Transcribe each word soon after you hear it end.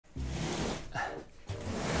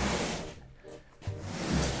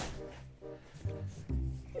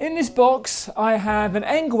In this box I have an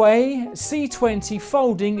Engwe C20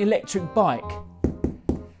 folding electric bike.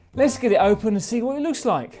 Let's get it open and see what it looks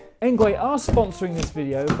like. Engwe are sponsoring this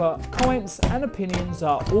video, but comments and opinions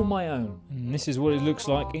are all my own. And this is what it looks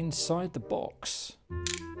like inside the box.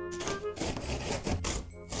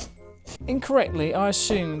 Incorrectly, I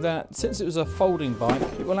assumed that since it was a folding bike,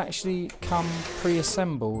 it will actually come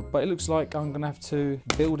pre-assembled, but it looks like I'm going to have to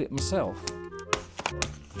build it myself.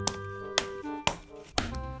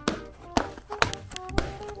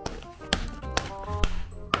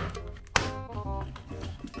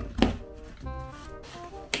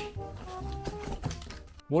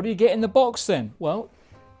 What do you get in the box then? Well,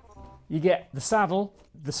 you get the saddle,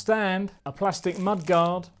 the stand, a plastic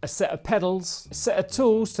mudguard, a set of pedals, a set of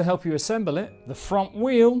tools to help you assemble it, the front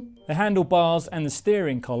wheel, the handlebars and the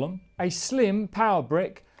steering column, a slim power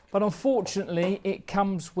brick, but unfortunately it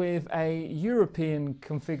comes with a European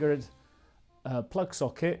configured plug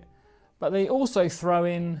socket, but they also throw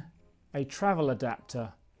in a travel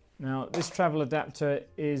adapter. Now this travel adapter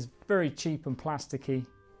is very cheap and plasticky,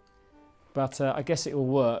 but I guess it will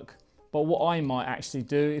work. But what I might actually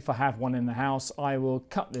do, if I have one in the house, I will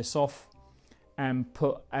cut this off and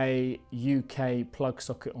put a UK plug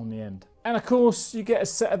socket on the end. And of course, you get a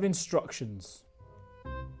set of instructions.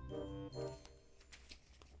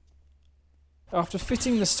 After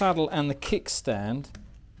fitting the saddle and the kickstand,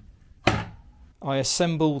 I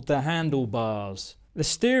assembled the handlebars. The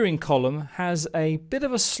steering column has a bit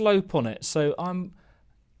of a slope on it, so I'm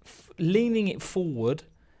leaning it forward,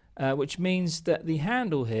 which means that the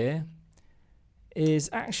handle here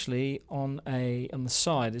is actually on the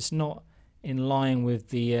side. It's not in line with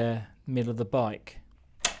the middle of the bike.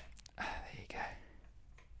 There you go.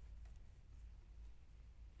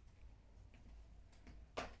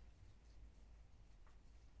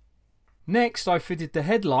 Next I fitted the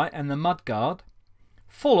headlight and the mudguard,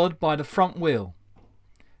 followed by the front wheel.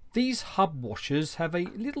 These hub washers have a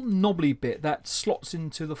little knobbly bit that slots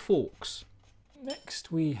into the forks.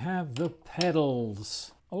 Next we have the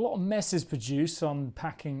pedals. A lot of mess is produced on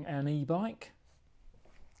packing an e-bike.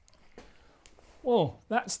 Well,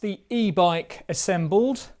 that's the e-bike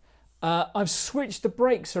assembled. I've switched the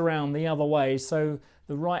brakes around the other way, so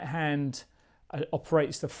the right hand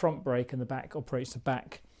operates the front brake and the back operates the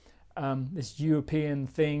back. This European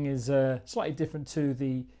thing is slightly different to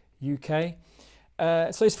the UK.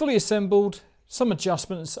 So it's fully assembled. Some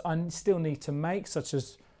adjustments I still need to make, such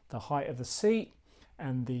as the height of the seat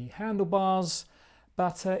and the handlebars,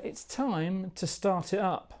 but it's time to start it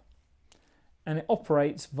up, and it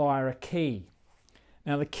operates via a key.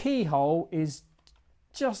 Now the keyhole is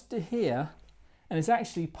just here and it's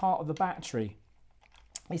actually part of the battery.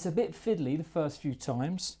 It's a bit fiddly the first few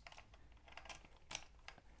times,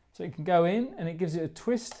 so it can go in and it gives it a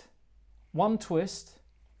twist, one twist,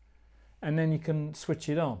 and then you can switch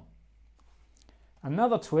it on.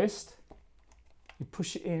 Another twist, you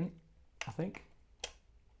push it in, I think.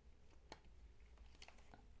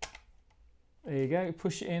 There you go, you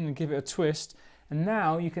push it in and give it a twist, and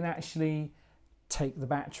now you can actually take the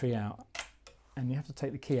battery out. And you have to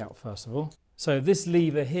take the key out first of all. So this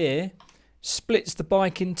lever here splits the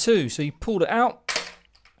bike in two. So you pull it out,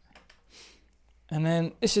 and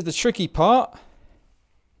then this is the tricky part.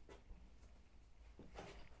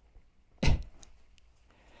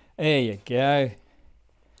 There you go.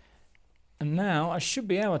 And now I should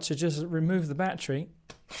be able to just remove the battery.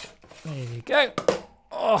 There you go.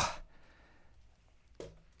 Oh.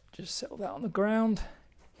 Just settle that on the ground.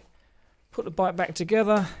 Put the bike back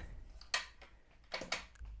together.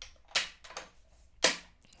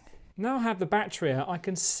 Now I have the battery out, I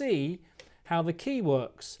can see how the key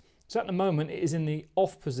works. So at the moment it is in the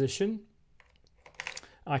off position.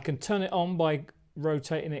 I can turn it on by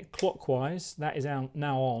rotating it clockwise. That is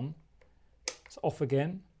now on. It's off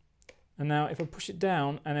again. And now if I push it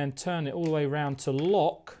down and then turn it all the way around to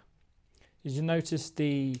lock, as you notice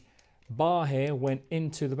the bar here went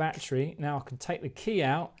into the battery. Now I can take the key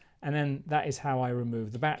out, and then that is how I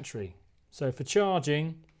remove the battery. So for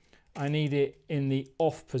charging, I need it in the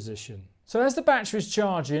off position. So as the battery is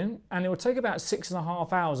charging, and it will take about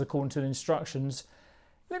 6.5 hours according to the instructions,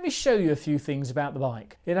 let me show you a few things about the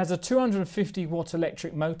bike. It has a 250 watt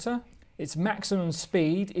electric motor. Its maximum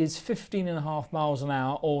speed is 15.5 miles an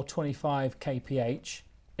hour or 25 kph.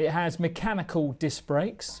 It has mechanical disc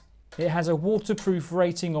brakes. It has a waterproof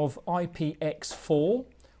rating of IPX4,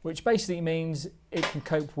 which basically means it can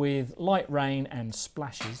cope with light rain and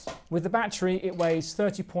splashes. With the battery, it weighs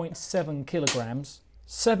 30.7 kilograms,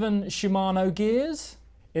 7 Shimano gears.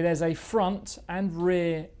 It has a front and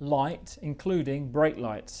rear light, including brake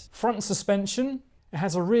lights. Front suspension, it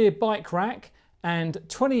has a rear bike rack and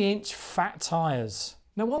 20-inch fat tyres.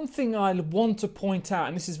 Now, one thing I want to point out,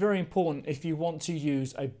 and this is very important if you want to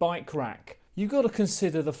use a bike rack, you've got to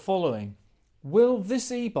consider the following. Will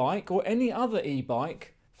this e-bike or any other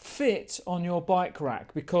e-bike fit on your bike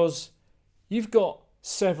rack? Because you've got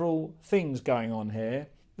several things going on here.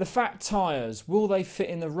 The fat tyres, will they fit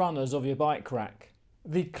in the runners of your bike rack?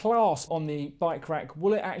 The clasp on the bike rack,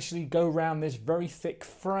 will it actually go around this very thick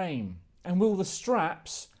frame? And will the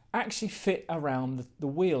straps actually fit around the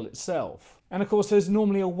wheel itself? And of course, there's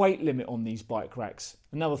normally a weight limit on these bike racks,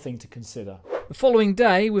 another thing to consider. The following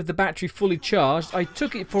day, with the battery fully charged, I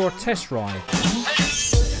took it for a test ride.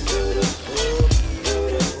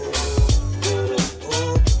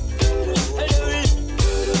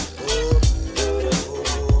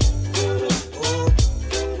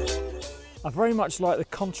 I very much like the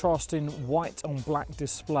contrasting white on black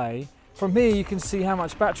display. From here you can see how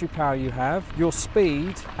much battery power you have, your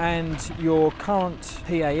speed and your current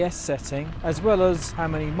PAS setting, as well as how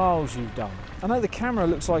many miles you've done. I know the camera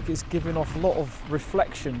looks like it's giving off a lot of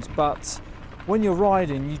reflections, but when you're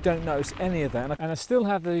riding you don't notice any of that. And I still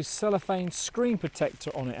have the cellophane screen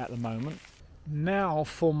protector on it at the moment. Now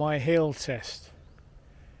for my hill test.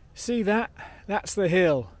 See that? That's the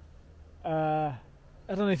hill. I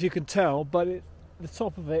don't know if you can tell, but the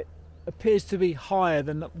top of it appears to be higher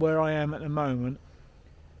than where I am at the moment,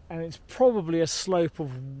 and it's probably a slope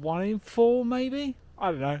of 1 in 4 maybe,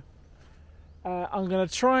 I don't know. I'm going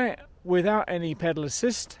to try it without any pedal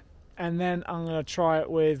assist, and then I'm going to try it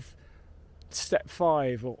with step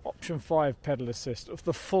 5 or option 5 pedal assist, of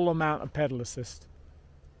the full amount of pedal assist.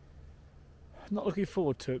 I'm not looking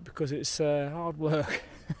forward to it because it's hard work.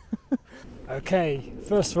 Okay,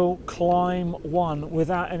 first of all, climb 1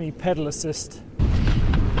 without any pedal assist.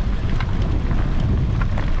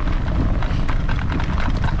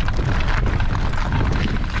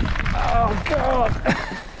 Oh God!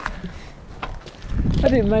 I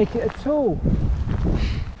didn't make it at all.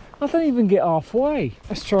 I don't even get halfway.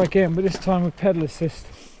 Let's try again, but this time with pedal assist.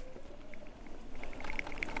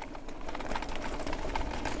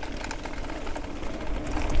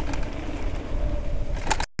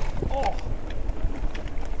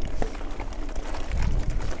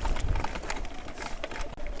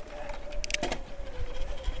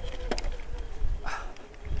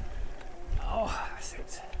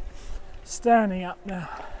 Standing up now.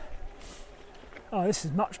 Oh, this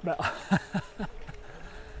is much better.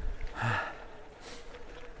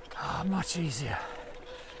 Oh, much easier.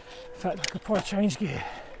 In fact, I could probably change gear.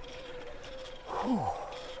 Whew.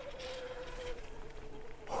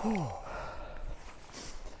 Whew.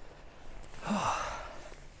 Oh.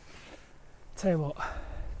 Tell you what,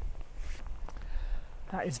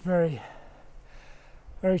 that is very,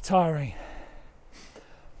 very tiring.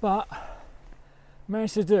 But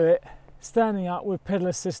managed to do it standing up with pedal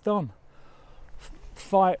assist on.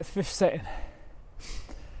 5th setting.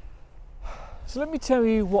 So let me tell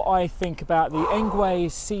you what I think about the Engwe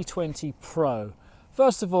C20 Pro.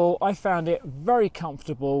 First of all, I found it very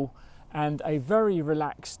comfortable and a very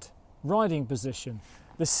relaxed riding position.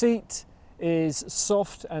 The seat is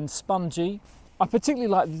soft and spongy. I particularly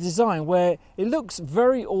like the design where it looks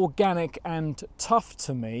very organic and tough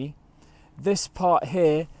to me. This part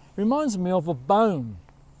here reminds me of a bone.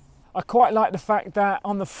 I quite like the fact that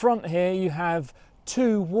on the front here you have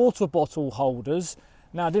 2 water bottle holders.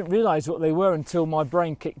 Now, I didn't realise what they were until my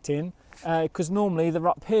brain kicked in, because normally they're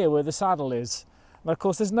up here where the saddle is. But of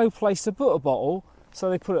course there's no place to put a bottle, so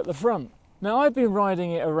they put it at the front. Now, I've been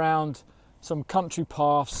riding it around some country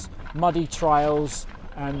paths, muddy trails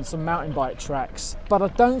and some mountain bike tracks, but I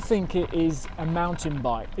don't think it is a mountain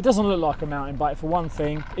bike. It doesn't look like a mountain bike, for one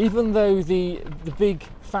thing. Even though the big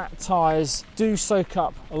fat tyres do soak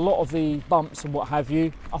up a lot of the bumps and what have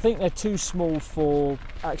you, I think they're too small for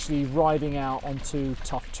actually riding out onto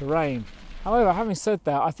tough terrain. However, having said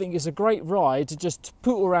that, I think it's a great ride to just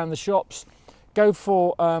put around the shops, go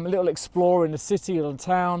for a little explore in the city or the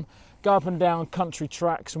town, go up and down country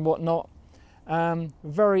tracks and whatnot.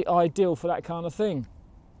 Very ideal for that kind of thing.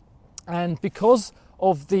 And because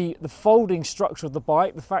of the folding structure of the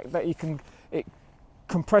bike, the fact that it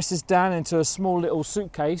compresses down into a small little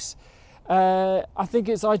suitcase, I think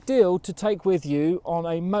it's ideal to take with you on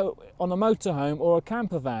a motorhome or a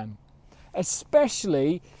camper van.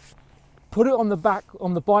 Especially put it on the back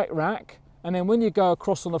on the bike rack, and then when you go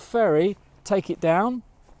across on the ferry, take it down,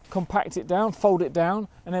 compact it down, fold it down,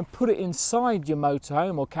 and then put it inside your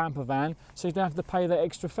motorhome or camper van, so you don't have to pay that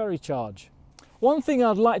extra ferry charge. One thing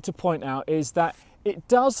I'd like to point out is that it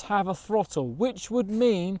does have a throttle, which would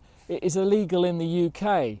mean it is illegal in the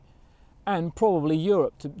UK and probably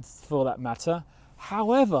Europe for that matter.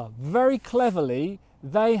 However, very cleverly,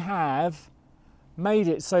 they have made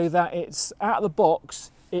it so that it's out of the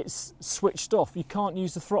box, it's switched off. You can't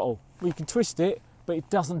use the throttle. Well, you can twist it, but it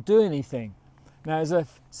doesn't do anything. Now, there's a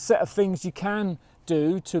set of things you can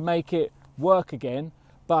do to make it work again,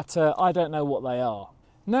 but I don't know what they are.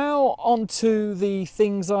 Now on to the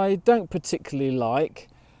things I don't particularly like.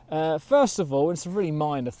 First of all, it's a really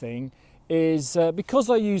minor thing, is because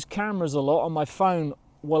I use cameras a lot on my phone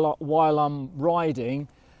while I'm riding,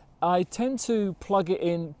 I tend to plug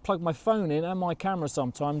my phone in and my camera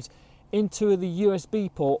sometimes into the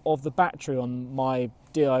USB port of the battery on my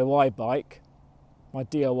DIY bike, my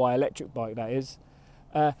DIY electric bike that is.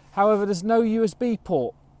 However, there's no USB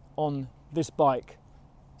port on this bike,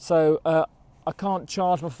 so I can't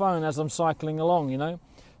charge my phone as I'm cycling along, you know.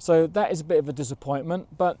 So that is a bit of a disappointment,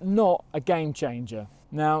 but not a game changer.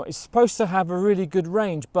 Now, it's supposed to have a really good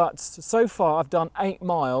range, but so far I've done 8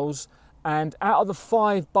 miles, and out of the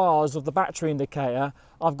 5 bars of the battery indicator,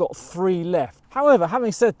 I've got 3 left. However,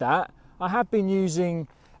 having said that, I have been using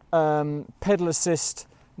pedal assist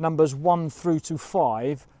numbers 1 through to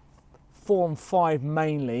 5, 4 and 5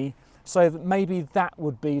 mainly, so that maybe that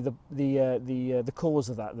would be the cause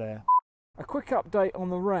of that there. A quick update on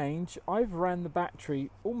the range. I've ran the battery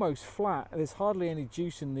almost flat. There's hardly any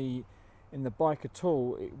juice in the bike at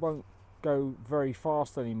all. It won't go very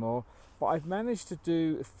fast anymore, but I've managed to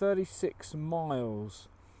do 36 miles,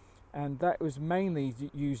 and that was mainly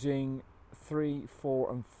using 3, 4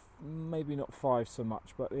 and maybe not 5 so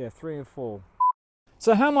much, but yeah, 3 and 4.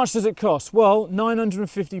 So how much does it cost? Well,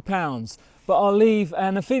 £950, but I'll leave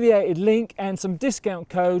an affiliated link and some discount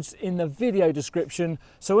codes in the video description,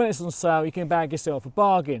 so when it's on sale you can bag yourself a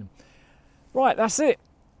bargain. Right, that's it.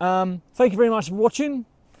 Thank you very much for watching,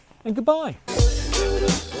 and goodbye.